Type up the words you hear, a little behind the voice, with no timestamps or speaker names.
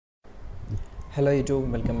Hello YouTube,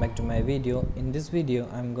 welcome back to my video. In this video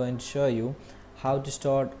I'm going to show you how to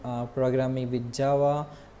start programming with Java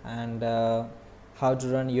and how to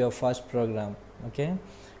run your first program. Okay,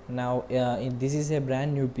 now this is a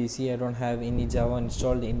brand new PC. I don't have any Java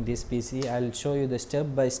installed in this PC. I'll show you the step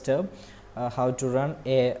by step how to run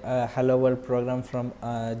a hello world program from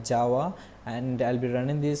Java, and I'll be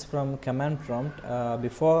running this from command prompt.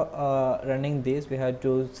 Before running this, we have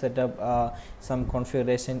to set up some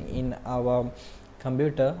configuration in our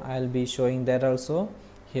computer. I'll be showing that also.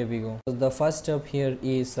 Here we go. So the first step here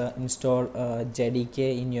is install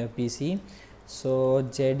JDK in your PC. So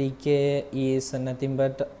JDK is nothing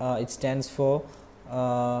but it stands for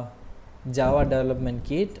Java Development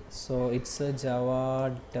Kit. So it's a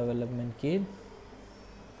Java Development Kit.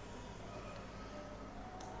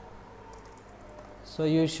 So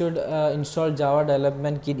you should install Java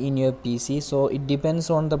Development Kit in your PC. So it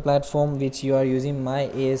depends on the platform which you are using. My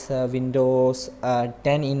is Windows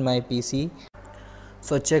 10 in my PC.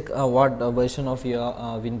 So check what version of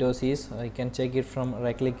your Windows is. You can check it from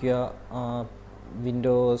right click your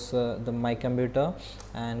Windows my computer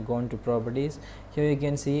and go into properties. Here you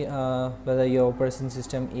can see whether your operating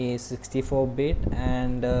system is 64-bit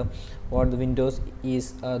and what the Windows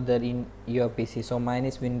is there in your PC. So mine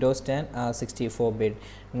is Windows 10 64-bit.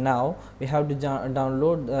 Now we have to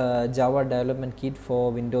download Java Development Kit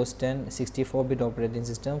for Windows 10 64-bit operating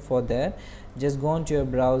system. For that, just go into your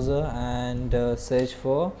browser and search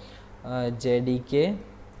for JDK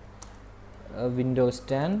Windows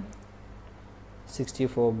 10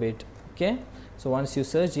 64-bit. Okay, so once you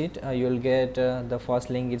search it, you will get the first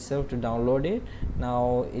link itself to download it.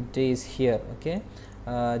 Now it is here. Okay,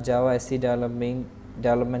 Java SC Development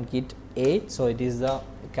Kit 8. So it is the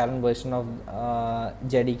current version of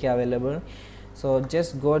JDK available. So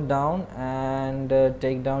just go down and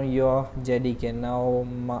take down your JDK. Now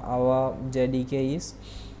our JDK is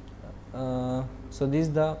so this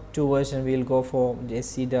is the two version. We will go for the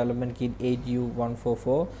SC Development Kit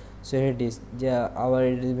 8U144. So here it is. Our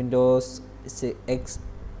it is Windows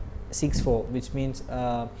X64, which means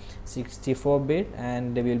 64-bit,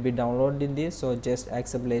 and they will be downloading this. So just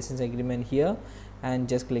accept license agreement here and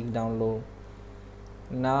just click download.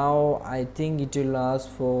 Now I think it will ask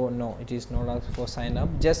for, no, it is not ask for sign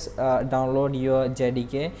up. Just download your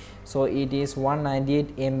JDK. So it is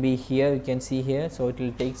 198 MB here, you can see here. So it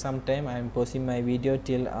will take some time. I am pausing my video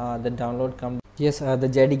till the download comes. Yes, the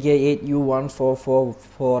JDK 8U144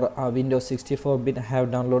 for Windows 64-bit I have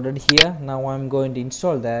downloaded here. Now I'm going to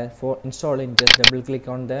install that. For installing, just double click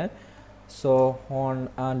on that. So on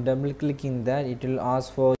double clicking that, it will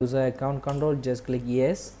ask for user account control. Just click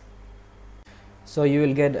yes. So you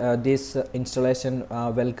will get this installation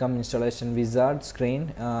welcome installation wizard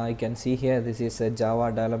screen. You can see here this is a Java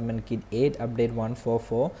Development Kit 8 update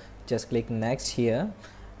 144. Just click next here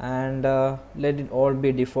and let it all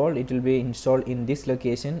be default. It will be installed in this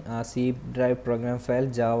location, C drive program file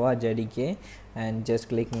Java JDK, and just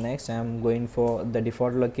click next. I am going for the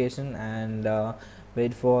default location and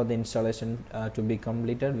wait for the installation to be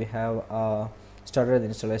completed. We have started the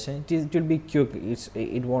installation. It will be quick.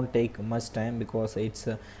 It won't take much time because it's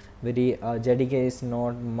very JDK is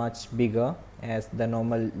not much bigger as the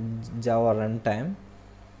normal Java runtime.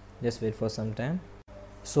 Just wait for some time.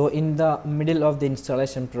 So in the middle of the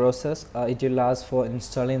installation process, it will ask for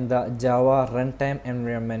installing the Java runtime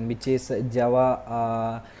environment, which is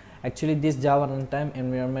Java. Actually, this Java runtime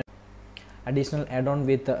environment additional add-on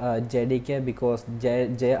with JDK, because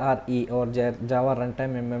JRE or Java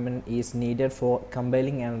runtime environment is needed for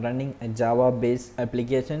compiling and running Java based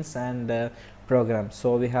applications and programs.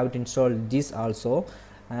 So we have to install this also.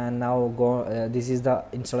 And now go this is the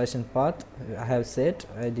installation path I have set.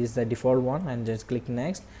 It is the default one, and just click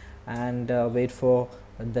next and wait for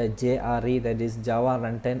the JRE, that is Java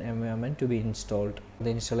runtime environment, to be installed.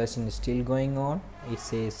 The installation is still going on. It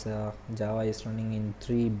says Java is running in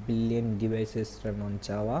 3 billion devices run on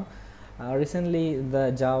Java. Recently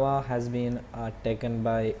the Java has been taken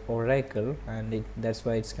by Oracle, and that's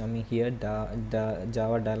why it's coming here, the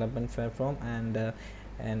Java development platform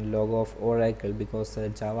and logo of Oracle, because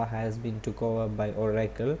Java has been took over by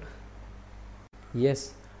Oracle.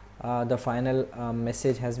 Yes, the final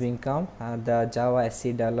message has been come. The Java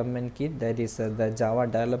SC Development Kit, that is the Java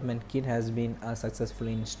Development Kit, has been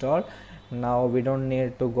successfully installed. Now we don't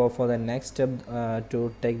need to go for the next step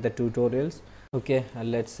to take the tutorials. Okay,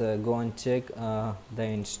 let's go and check the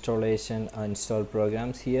installation install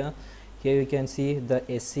programs here. Here you can see the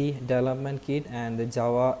SC Development Kit and the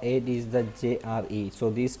Java 8 is the JRE.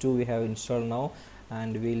 So these two we have installed now,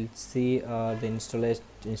 and we'll see the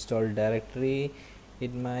installed directory.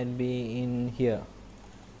 It might be in here.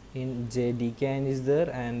 in jdk is there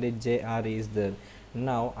and jr is there.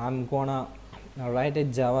 Now I'm gonna write a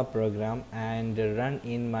Java program and run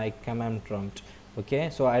in my command prompt. Okay,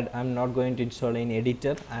 so I'm not going to install any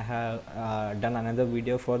editor. I have done another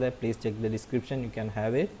video for that. Please check the description, you can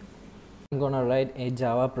have it. I'm gonna write a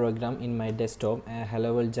Java program in my desktop, a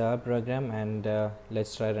hello world Java program, and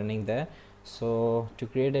let's try running there. So to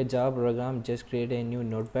create a Java program, just create a new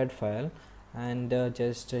notepad file and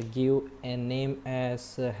just give a name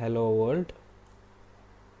as hello world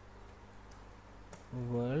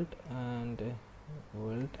and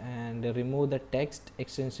remove the text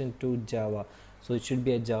extension to Java. So it should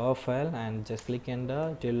be a Java file, and just click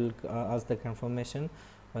enter. It will ask the confirmation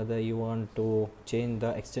whether you want to change the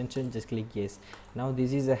extension. Just click yes. Now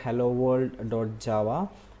this is a hello world.java.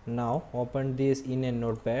 Now open this in a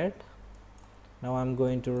notepad. Now I'm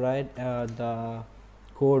going to write the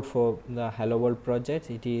code for the hello world project.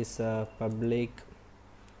 It is public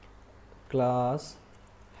class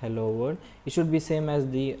hello world. It should be same as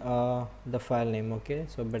the file name. Okay,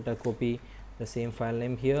 so better copy the same file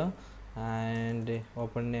name here and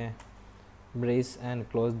open a brace and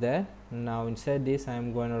close that. Now inside this I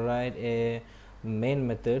am going to write a main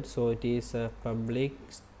method. So it is a public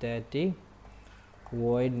static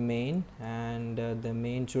void main, and the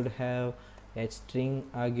main should have a string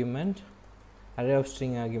argument, array of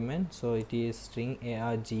string argument. So it is string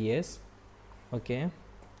args. Okay,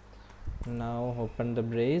 now open the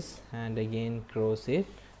brace and again close it.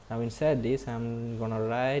 Now inside this I'm gonna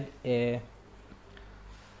write a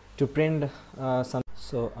to print some.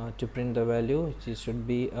 So to print the value, it should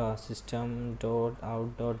be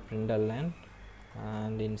system.out.println,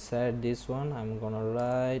 and inside this one I'm gonna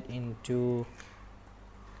write into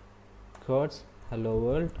quotes hello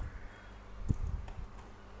world.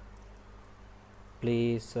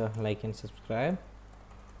 Please like and subscribe.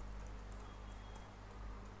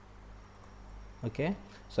 Okay,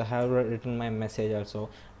 so I have written my message also.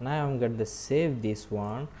 Now I'm going to save this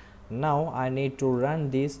one. Now I need to run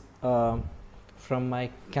this from my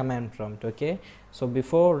command prompt. Okay, so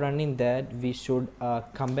before running that, we should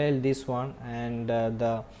compile this one, and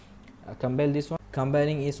compile this one.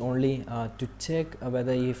 Compiling is only to check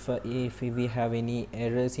whether if we have any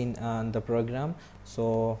errors in the program.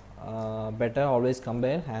 So better always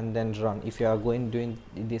compile and then run if you are doing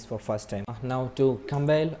this for first time. Now to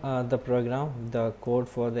compile the program, the code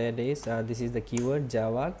for that is this is the keyword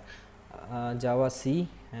Java C,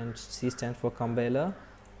 and C stands for compiler,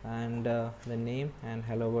 and the name and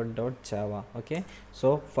hello world.java. Okay,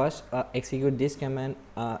 so first execute this command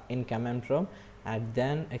in command prompt, and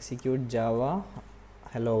then execute Java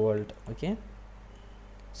hello world. Okay,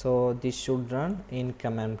 so this should run in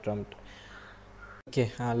command prompt.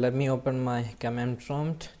 Okay, let me open my command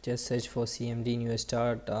prompt. Just search for cmd new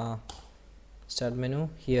start menu.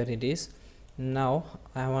 Here it is. Now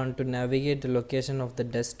I want to navigate the location of the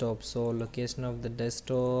desktop. So location of the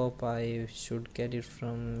desktop, I should get it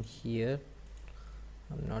from here.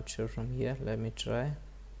 I'm not sure from here. Let me try.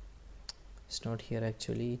 It's not here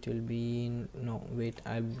actually. It will be in, no wait,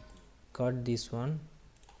 I'll cut this one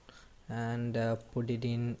and put it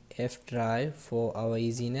in F drive for our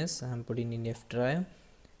easiness. I'm putting in F drive,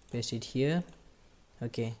 paste it here.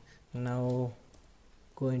 Okay, now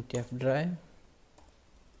go into F drive.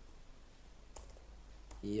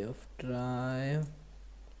 Wait,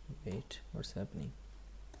 what's happening?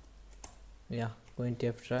 Yeah, go into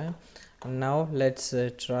F drive. And now let's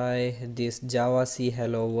try this Java C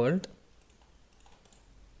hello world.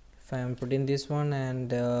 If I am putting this one and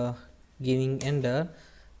giving enter,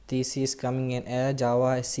 this is coming in error.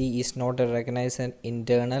 Java C is not a recognized an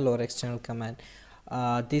internal or external command.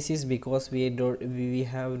 This is because we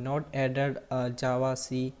have not added Java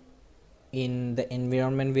C in the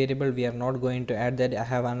environment variable. We are not going to add that. I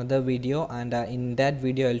have another video, and in that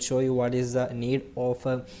video I'll show you what is the need of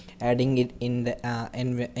adding it in the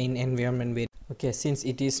environment variable. Okay, since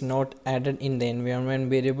it is not added in the environment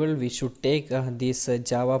variable, we should take this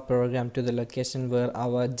Java program to the location where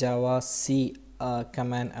our Java C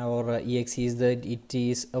command or exe is that it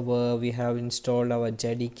is where we have installed our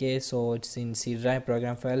jdk. So it's in C drive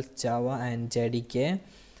program files Java and jdk,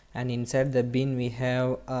 and inside the bin we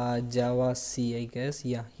have Java C, I guess.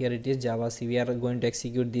 Yeah, here it is, Java C. We are going to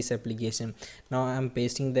execute this application. Now I'm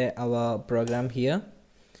pasting our program here.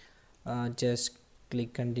 Just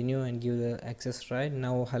click continue and give the access right.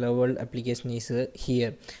 Now hello world application is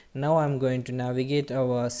here. Now I'm going to navigate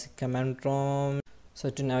our command prompt. So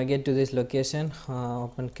to navigate to this location,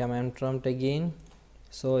 open command prompt again.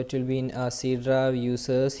 So it will be in C drive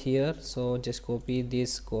users here. So just copy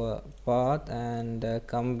this path and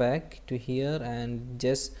come back to here and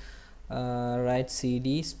just write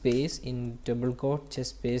cd space in double quote,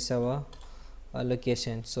 just paste our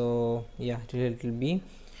location. So yeah, it will be,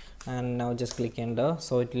 and now just click enter.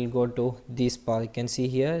 So it will go to this path. You can see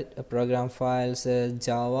here program files,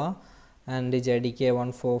 java and jdk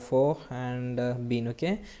 144 and bin.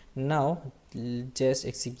 Okay, now just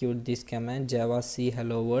execute this command java c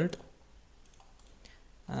hello world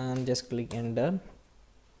and just click enter.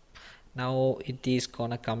 Now it is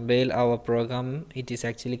gonna compile our program. It is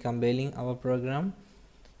actually compiling our program.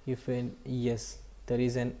 If yes, there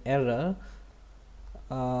is an error,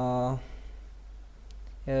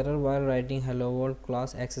 error while writing hello world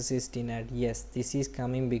class access is denied. Yes, this is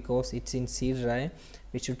coming because it's in C drive.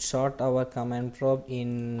 We should sort our command prompt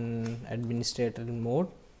in administrator mode.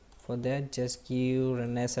 For that, just give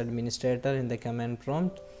run as administrator in the command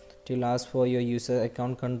prompt. It will ask for your user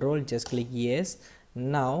account control. Just click yes.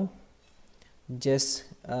 Now just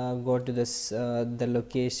go to this the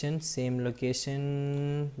location, same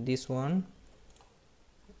location, this one.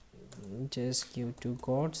 Just give 2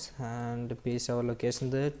 quotes and paste our location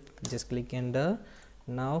there. Just click enter.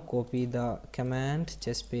 Now copy the command,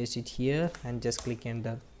 just paste it here and just click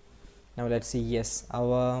enter. Now let's see. Yes,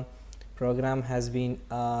 our program has been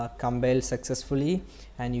compiled successfully,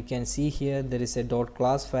 and you can see here there is a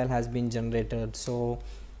 .class file has been generated. So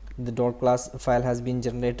the .class file has been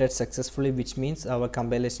generated successfully, which means our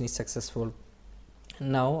compilation is successful.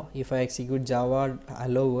 Now if I execute java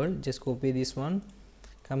hello world, just copy this one,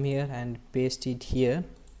 come here and paste it here.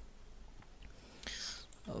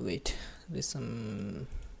 Wait, there's some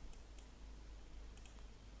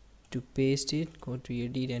to paste it. Go to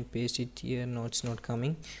edit and paste it here. No, it's not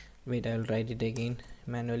coming. Wait, I'll write it again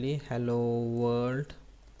manually. Hello world.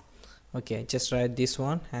 Okay, just write this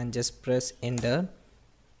one and just press enter.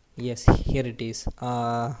 Yes, here it is,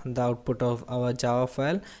 the output of our java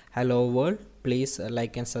file hello world. Please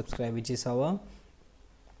like and subscribe, which is our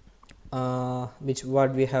which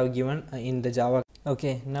what we have given in the java.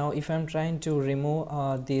 Okay, now if I'm trying to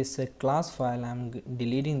remove this class file, I'm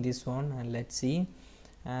deleting this one, and let's see.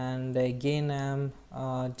 And again I'm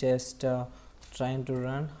just trying to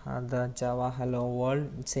run the java hello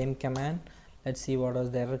world, same command. Let's see what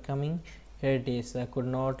was the error coming. Here it is, I could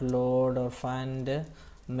not load or find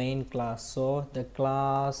main class. So the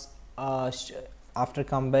class after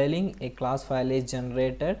compiling, a class file is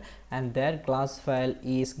generated, and that class file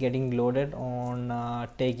is getting loaded on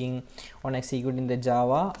executing the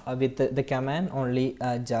java with the command only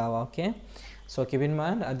java. Okay, so keep in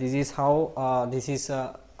mind this is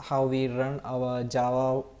how we run our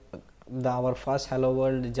java, our first hello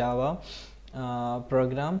world java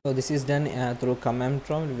program. So this is done through command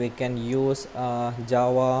prompt. We can use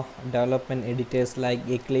java development editors like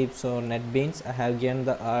Eclipse or NetBeans. I have given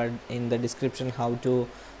the in the description how to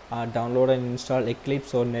download and install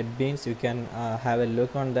Eclipse or NetBeans. You can have a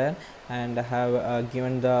look on that, and I have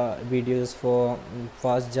given the videos for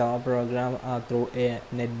first java program through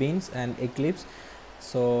NetBeans and Eclipse.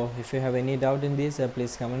 So if you have any doubt in this,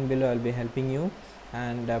 please comment below. I'll be helping you,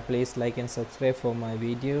 and please like and subscribe for my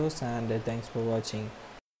videos, and thanks for watching.